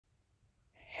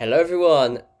Hello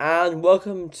everyone, and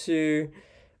welcome to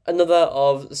another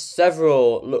of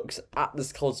several looks at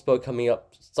this cold spell coming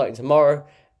up starting tomorrow.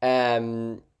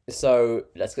 So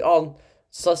let's get on.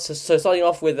 So starting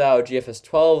off with our GFS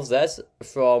 12s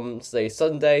from today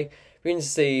Sunday, we can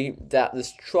see that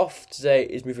this trough today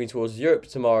is moving towards Europe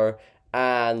tomorrow,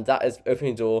 and that is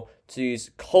opening the door to these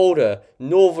colder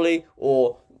northerly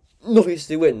or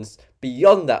northeasterly winds.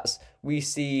 Beyond that, we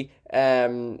see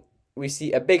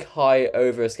a big high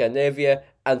over Scandinavia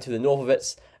and to the north of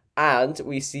it, and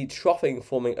we see troughing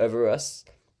forming over us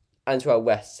and to our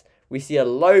west. We see a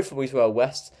low forming to our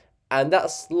west, and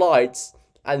that slides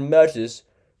and merges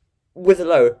with a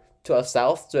low to our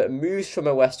south, so it moves from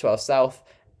our west to our south,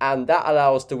 and that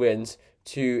allows the wind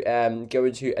to go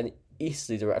into an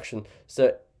easterly direction.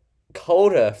 So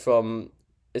colder from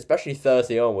especially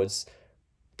Thursday onwards,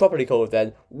 properly cold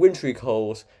then, wintry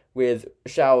cold with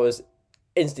showers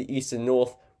into the east and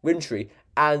north, wintry,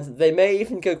 and they may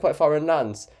even go quite far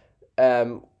inland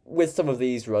with some of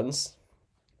these runs.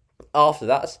 After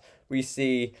that, we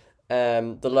see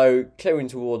the low clearing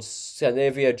towards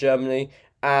Scandinavia, Germany,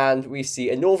 and we see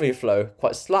a northerly flow,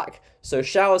 quite slack, so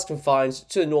showers confined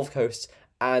to the north coast,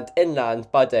 and inland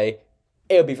by day,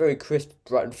 it'll be very crisp,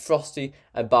 bright and frosty,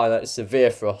 and by night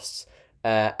severe frosts,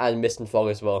 and mist and fog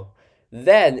as well.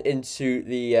 Then into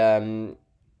the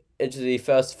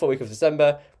first full week of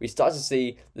December, we start to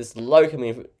see this low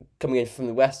coming in from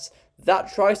the west.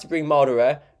 That tries to bring milder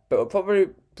air, but will probably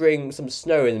bring some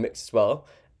snow in the mix as well.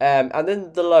 And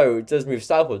then the low does move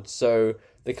southwards, so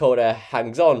the cold air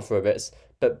hangs on for a bit.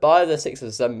 But by the 6th of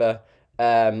December,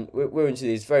 we're into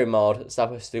these very mild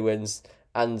southwesterly winds,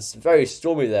 and it's very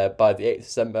stormy there by the 8th of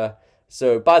December.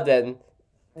 So by then,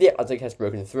 the Atlantic has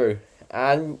broken through.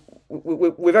 And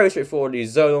we're very straightforwardly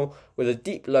zonal, with a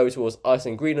deep low towards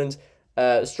Iceland and Greenland,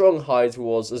 strong high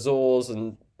towards Azores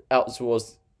and out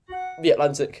towards the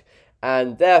Atlantic,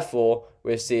 and therefore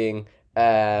we're seeing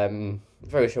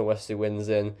very strong westerly winds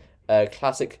in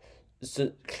classic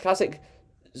zonality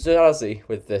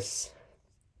with this.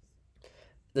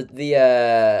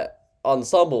 The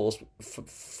ensembles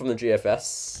from the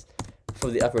GFS,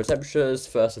 from the upper temperatures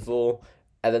first of all,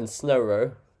 and then snow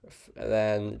row, and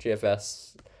then GFS.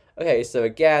 Okay, so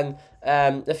again,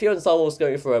 a few ensembles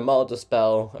going for a milder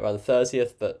spell around the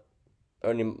 30th, but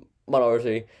only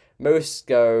minority. Most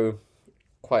go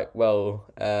quite well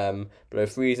below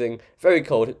freezing. Very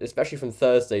cold, especially from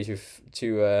Thursday to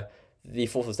the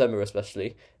 4th of December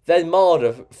especially. Then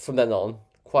milder from then on.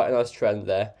 Quite a nice trend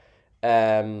there,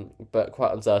 but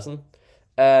quite uncertain.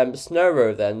 Snow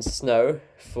row then, snow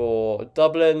for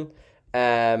Dublin.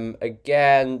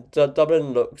 Again,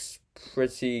 Dublin looks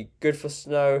pretty good for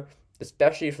snow,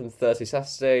 especially from Thursday,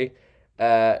 Saturday.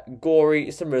 Gory,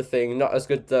 similar thing, not as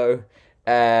good though.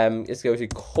 Let's go to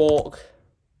Cork.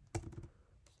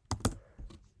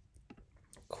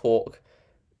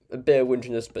 A bit of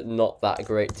winteriness, but not that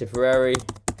great. Tipperary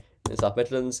in South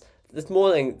Midlands. This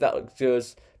morning that looked good,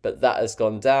 but that has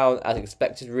gone down as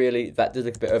expected. Really, that did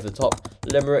look a bit over the top.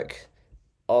 Limerick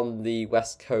on the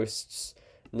west coasts.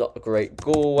 Not a great.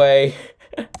 Galway.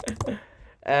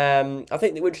 I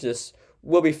think the winteriness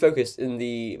will be focused in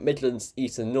the Midlands,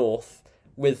 east and north,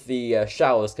 with the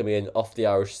showers coming in off the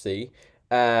Irish Sea.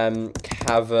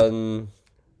 Cavan,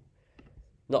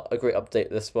 not a great update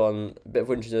this one. A bit of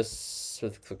winteriness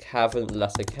for Cavan,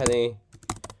 Letterkenny.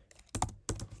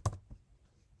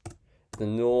 The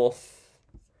north,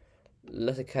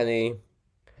 Letterkenny,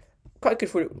 quite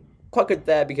good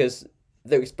there because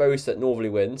they're exposed to northerly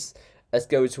winds. Let's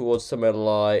go towards somewhere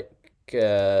like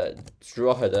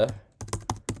Drogheda.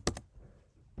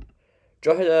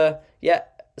 Yeah,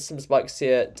 some spikes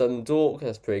here. Dundalk,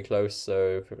 that's pretty close,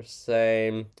 so pretty much the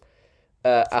same.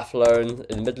 Athlone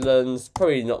in the Midlands,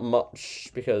 probably not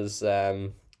much because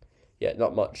yeah,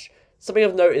 not much. Something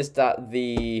of note is that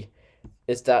the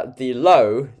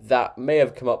low that may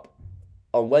have come up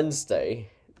on Wednesday,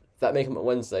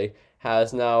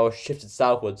 has now shifted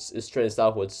southwards, is trending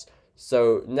southwards.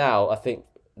 So now I think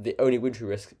the only wintry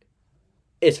risk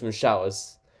is from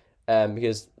showers,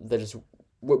 because there just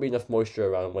won't be enough moisture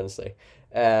around Wednesday.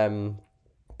 But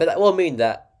that will mean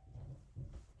that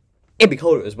it'll be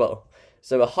colder as well.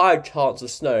 So a higher chance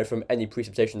of snow from any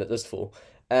precipitation that does fall.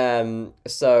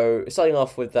 So starting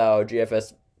off with our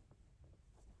GFS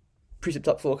precip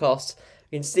up forecast,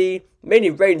 you can see mainly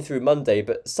rain through Monday,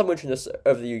 but some winteriness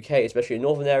over the UK, especially in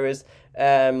northern areas.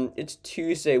 It's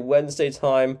Tuesday, Wednesday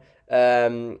time.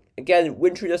 Again,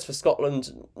 winteriness for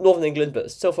Scotland, northern England, but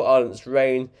still for Ireland it's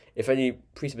rain, if any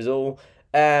precip at all.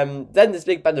 Then this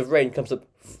big band of rain comes up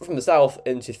from the south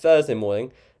into Thursday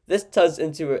morning. this turns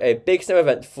into a big snow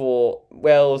event for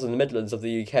Wales and the Midlands of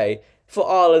the UK. For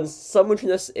Ireland, some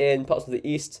winteriness in parts of the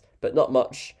east, but not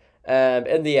much.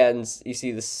 In the end, you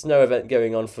see the snow event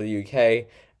going on for the UK,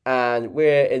 and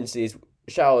we're into these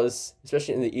showers,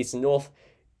 especially in the east and north.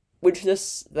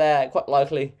 Winteriness there, quite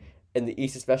likely, in the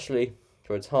east especially,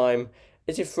 for a time.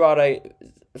 Into Friday,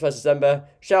 1st December,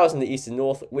 showers in the east and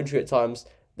north, wintry at times.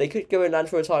 They could go inland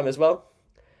for a time as well.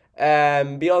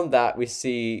 Beyond that, we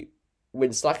see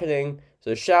wind slackening,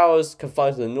 so showers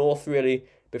confined to the north really,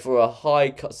 before a high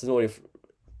cuts the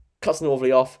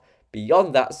northerly off.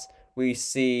 Beyond that, we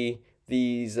see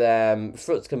these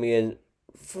fronts coming in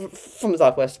from the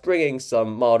southwest, bringing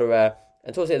some milder air,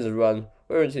 and towards the end of the run,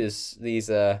 we're into these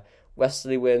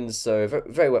westerly winds, so very,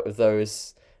 very wet with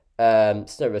those.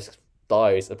 Snow risk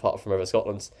dies apart from over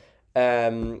Scotland.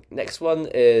 Next one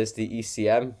is the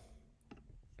ECM.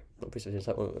 Not precipitation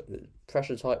type one,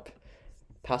 pressure type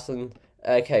pattern.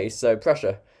 Okay, so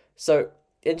pressure. So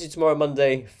into tomorrow,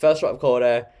 Monday, first right of cold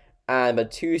air, and by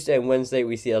Tuesday and Wednesday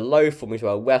we see a low forming to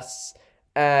our west.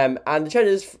 And the trend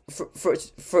is for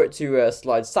it to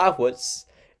slide southwards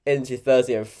into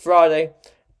Thursday and Friday,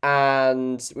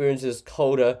 and we're into this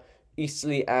colder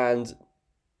easterly and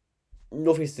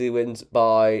northeasterly winds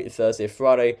by Thursday,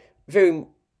 Friday, veering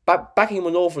backing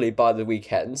more northerly by the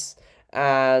weekends,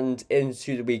 and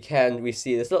into the weekend we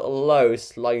see this little low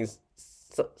sliding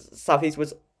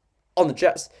southeastwards on the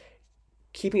jets,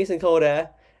 keeping us in cold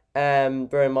air.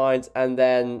 Bear in mind, and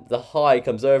then the high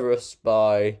comes over us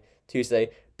by Tuesday,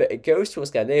 but it goes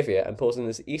towards Scandinavia and pulls in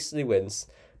this easterly winds.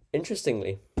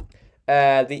 Interestingly,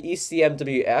 the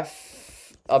ECMWF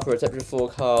upper temperature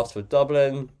forecast for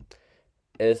Dublin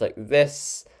is like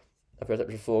this. Upper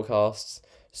temperature forecasts.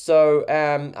 So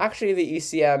actually the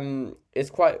ECM is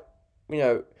quite,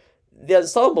 the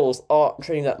ensembles aren't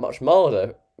trending that much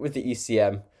milder with the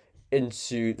ECM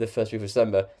into the first week of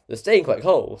December. They're staying quite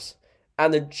cold.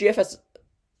 And the GFS,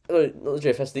 not the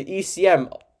GFS, the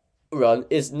ECM run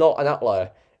is not an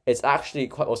outlier. It's actually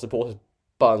quite well supported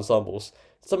by ensembles.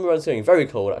 Some runs going very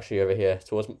cold actually over here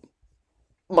towards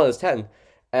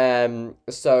 -10.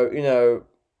 So,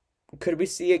 could we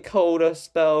see a colder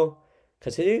spell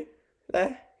continue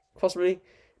there? Possibly.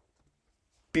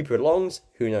 Be prolonged?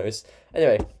 Who knows?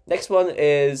 Anyway, next one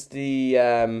is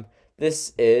the,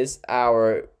 this is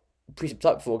our precept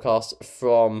type forecast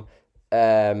from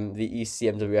the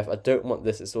ECMWF. I don't want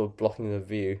this, it's sort of blocking the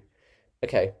view.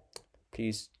 Okay,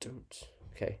 please don't.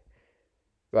 Okay,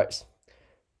 right.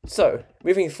 So,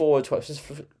 moving forward quite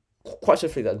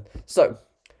swiftly then. So,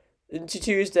 into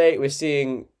Tuesday, we're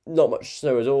seeing not much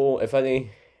snow at all, if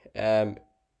any.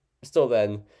 Still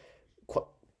then, quite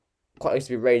likely to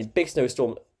be rain. Big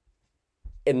snowstorm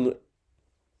in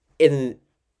the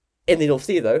North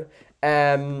Sea though.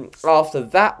 After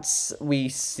that, we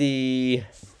see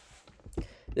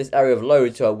this area of low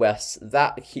to our west.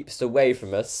 That keeps away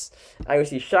from us. And we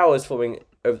see showers forming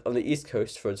on the east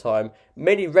coast for a time.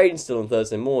 Mainly rain still on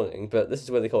Thursday morning, but this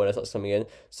is when the cold air starts coming in.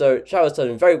 So showers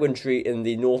turning very wintry in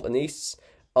the north and east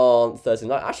on Thursday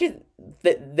night. Actually,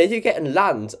 they do get in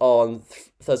land on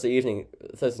Thursday evening,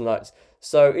 Thursday night.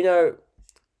 So,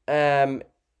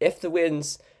 if the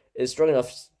winds is strong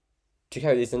enough to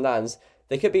carry these in lands,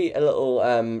 there could be a little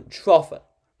trough,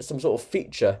 some sort of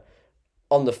feature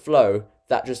on the flow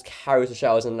that just carries the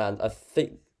showers in land. I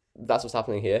think that's what's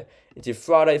happening here. Into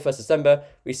Friday, 1st December,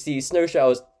 we see snow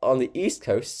showers on the east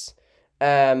coast.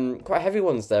 Quite heavy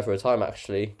ones there for a time,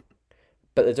 actually.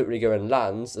 But they don't really go in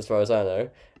lands, as far as I know.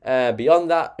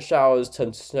 Beyond that, showers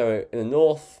turn to snow in the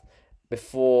north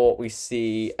before we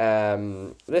see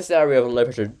this area of low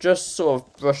pressure just sort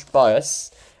of brush by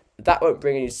us. That won't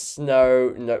bring any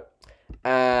snow, no.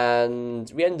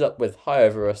 And we end up with high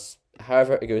over us.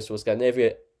 However, it goes towards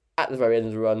Scandinavia at the very end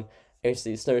of the run. And we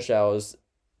see snow showers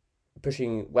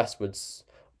pushing westwards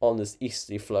on this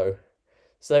easterly flow.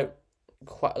 So,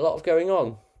 quite a lot of going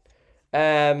on.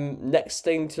 Next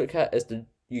thing to look at is the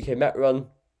UK Met run.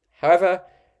 However,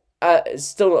 it's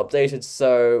still not updated,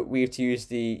 so we have to use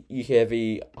the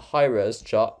UKV high-res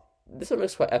chart. This one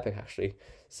looks quite epic, actually.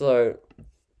 So,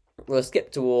 we'll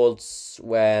skip towards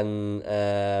when...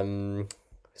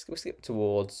 we'll skip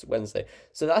towards Wednesday.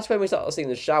 So that's when we start seeing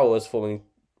the showers forming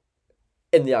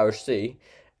in the Irish Sea.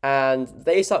 And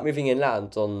they start moving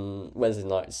inland on Wednesday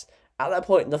nights. At that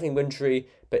point, nothing wintry,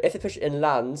 but if they push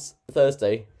inland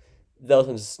Thursday, they'll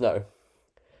turn to snow.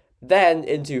 Then,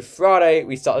 into Friday,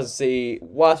 we start to see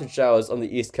widespread showers on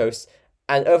the east coast,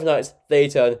 and overnight, they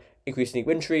turn increasingly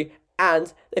wintry,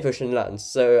 and they push inland.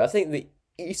 So I think the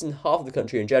eastern half of the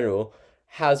country in general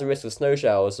has a risk of snow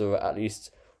showers, or at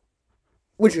least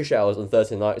wintry showers on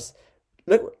Thursday nights,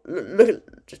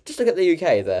 just look at the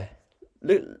UK there.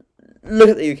 Look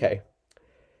at the UK.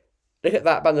 Look at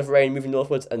that band of rain moving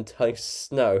northwards and turning to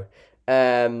snow.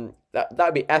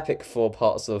 That'd be epic for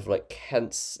parts of like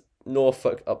Kent,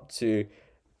 Norfolk up to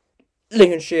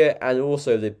Lincolnshire, and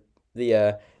also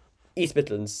the East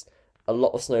Midlands. A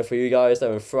lot of snow for you guys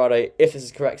there on Friday, if this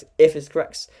is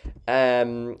correct.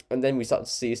 And then we start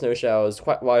to see snow showers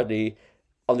quite widely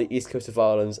on the east coast of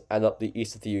Ireland and up the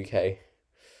east of the UK.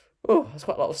 Oh, that's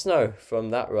quite a lot of snow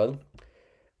from that run.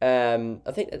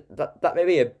 I think that may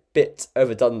be a bit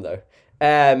overdone though.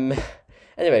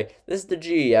 Anyway, this is the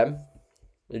GEM,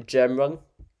 the GEM run.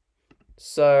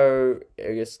 So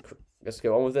let's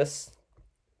go on with this.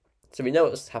 So we know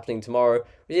what's happening tomorrow.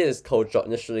 We see this cold shot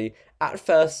initially. At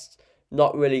first,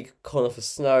 not really cold enough for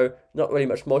snow, not really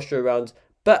much moisture around.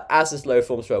 But as this low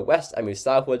forms to our west and moves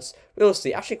southwards, we will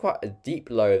see actually quite a deep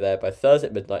low there by Thursday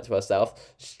at midnight to our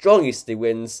south. Strong easterly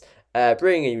winds,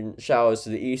 bringing in showers to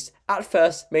the east. At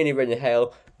first, mainly rain and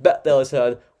hail, but they'll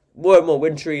turn more and more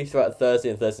wintry throughout Thursday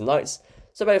and Thursday nights.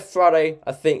 So by Friday,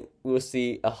 I think we'll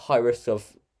see a high risk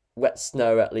of wet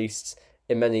snow, at least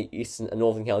in many eastern and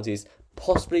northern counties,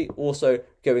 possibly also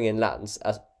going inland,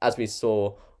 as we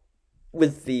saw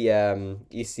with the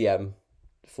ECM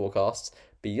forecasts.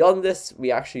 Beyond this,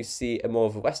 we actually see a more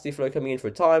of a westerly flow coming in for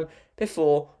a time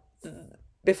before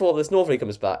this northerly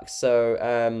comes back.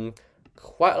 So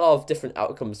quite a lot of different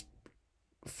outcomes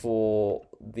for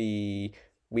the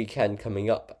weekend coming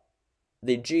up.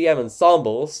 The GM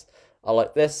ensembles are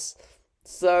like this.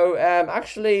 So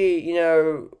actually, you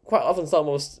know, quite often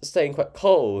ensembles staying quite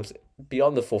cold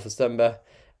beyond the 4th of December.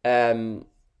 You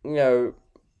know,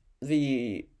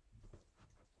 the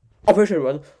Operation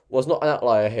Run was not an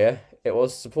outlier here. It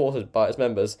was supported by its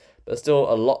members, but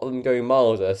still a lot of them going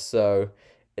milder, so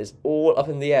it's all up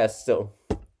in the air still.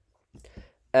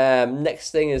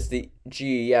 Next thing is the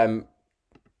GEM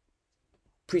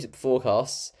precip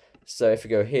forecasts. So if we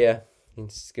go here, you can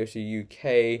just go to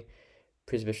UK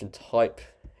precipitation type.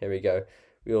 Here we go.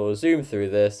 We'll zoom through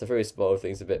this. I've already spoiled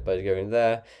things a bit by going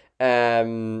there.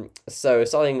 So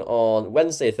starting on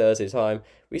Wednesday, Thursday time,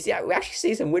 we actually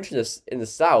see some wintriness in the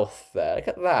south there. Look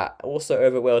at that. Also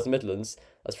over Wales and Midlands.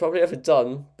 That's probably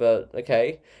overdone, but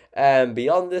okay.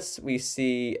 Beyond this, we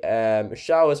see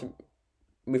showers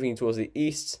moving towards the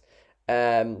east.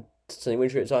 Turning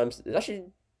wintry at times. Actually,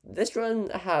 this run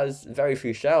has very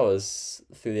few showers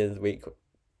through the end of the week,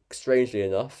 strangely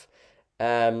enough.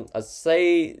 I'd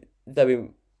say there'll be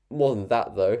more than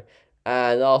that though.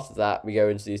 And after that, we go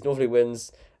into these northerly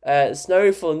winds.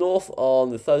 Snow for the north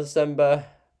on the 3rd of December,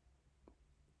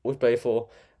 always play for.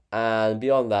 And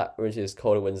beyond that, we're into these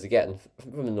colder winds again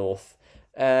from the north.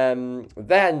 Then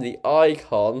the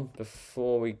icon,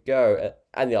 before we go,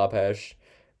 and the arpege.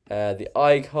 The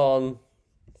icon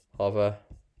of a...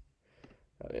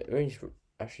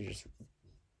 actually just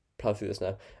plow through this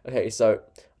now. Okay, so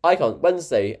icon,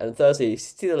 Wednesday and Thursday,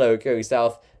 see the low going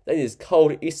south. Then there's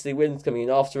cold easterly winds coming in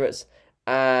after it.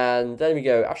 And then we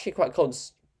go, actually quite cold,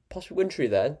 possibly wintry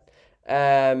then.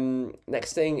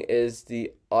 Next thing is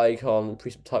the icon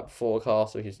precip type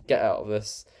forecast. So we just get out of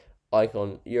this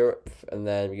icon Europe. And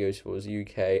then we go towards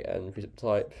UK and precip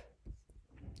type.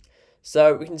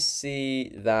 So we can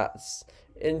see that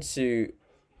into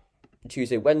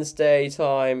Tuesday, Wednesday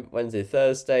time, Wednesday,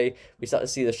 Thursday, we start to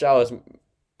see the showers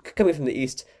coming from the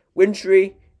east.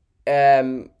 Wintry,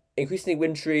 increasingly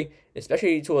wintry,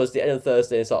 especially towards the end of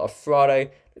Thursday and start of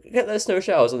Friday. Get those snow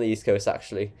showers on the east coast,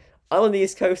 actually. I'm on the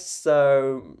east coast,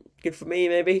 so good for me,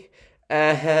 maybe.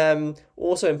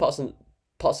 Also in parts of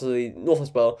the north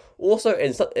as well. Also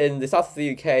in the south of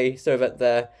the UK, snow event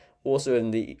there. Also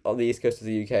on the east coast of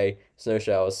the UK, snow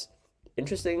showers.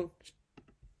 Interesting,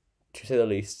 to say the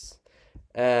least.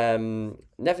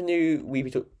 Never knew we'd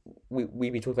be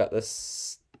talking about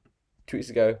this 2 weeks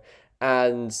ago.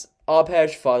 And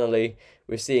arpege, finally,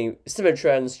 we're seeing similar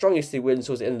trends, strong easterly winds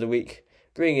towards the end of the week,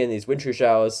 bringing in these wintry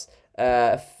showers.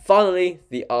 Finally,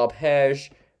 the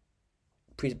arpege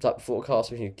precip type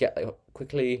forecast, we can get that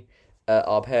quickly.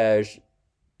 Arpege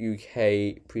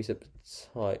UK precip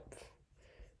type,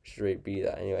 should really be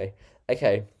that anyway.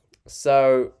 Okay,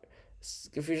 so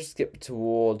if we just skip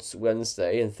towards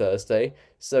Wednesday and Thursday,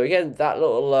 so again, that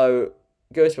little low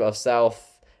goes to our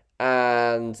south,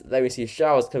 and then we see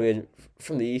showers coming in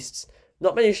from the east.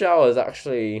 Not many showers,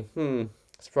 actually.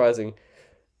 Surprising.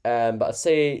 But I'd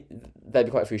say there'd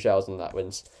be quite a few showers on that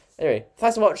wind. Anyway,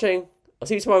 thanks for watching. I'll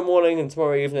see you tomorrow morning and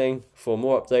tomorrow evening for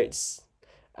more updates.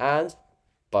 And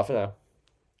bye for now.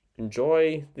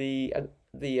 Enjoy the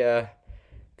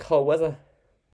cold weather.